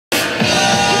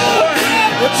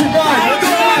What you got?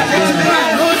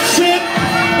 Hood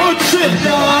shit,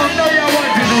 y'all. I know y'all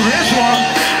want to do this one.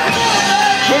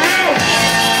 For real.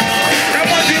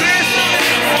 Y'all want to do this?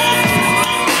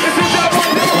 This is y'all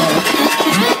want to do.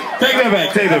 Take that back,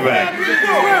 take that back.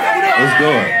 Let's do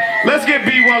it. Let's get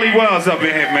B. Wally Wells up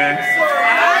in here, man.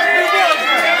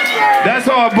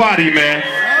 That's hard body, man.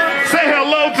 Say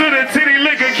hello to the titty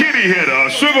liquor kitty hitter,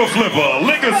 sugar flipper,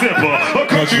 liquor sipper, a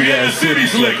country ass city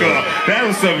slicker. That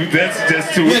was something, that's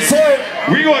just too. Yes, sir.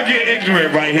 We gonna get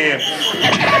ignorant right here.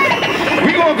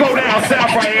 We gonna go down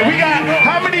south right here. We got,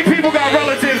 how many people got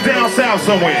relatives down south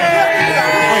somewhere?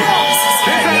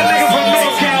 This is a nigga from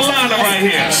North Carolina right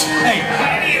here.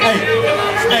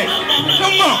 Hey,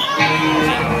 come on.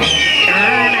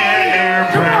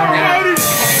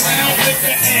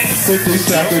 50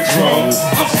 second drum.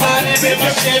 I'm sliding in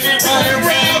my Chevy, running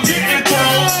around, getting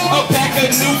thrown. A pack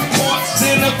of Newports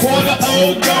in a quarter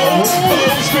old gold.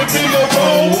 Bones stripping the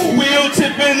roll, wheel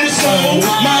tipping the soul.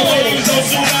 My waves on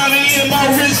tsunami and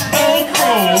my wrist on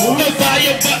chrome. The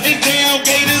fire button down,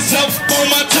 gators up on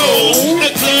my toes.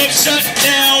 The club shut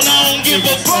down, I don't give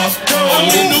a fuck. I'm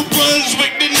in New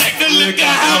Brunswick, the night the liquor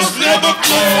house never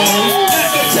closed.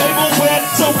 At the table wet,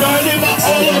 so dirty my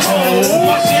all hole.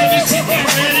 My Chevy sitting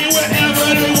ready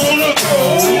wherever they wanna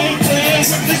go. I'm playing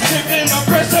with this tip and I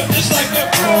press up just like a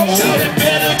pro. Shout it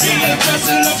better be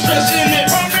addressing, I'm stressing it.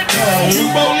 You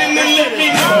rolling and let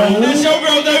me know. That's your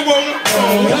girl they wanna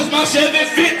go. Cause my Chevy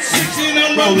fits 16,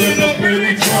 I'm rolling up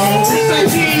pretty drone. It's like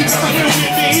he running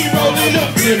with me, rolling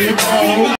up pretty drone.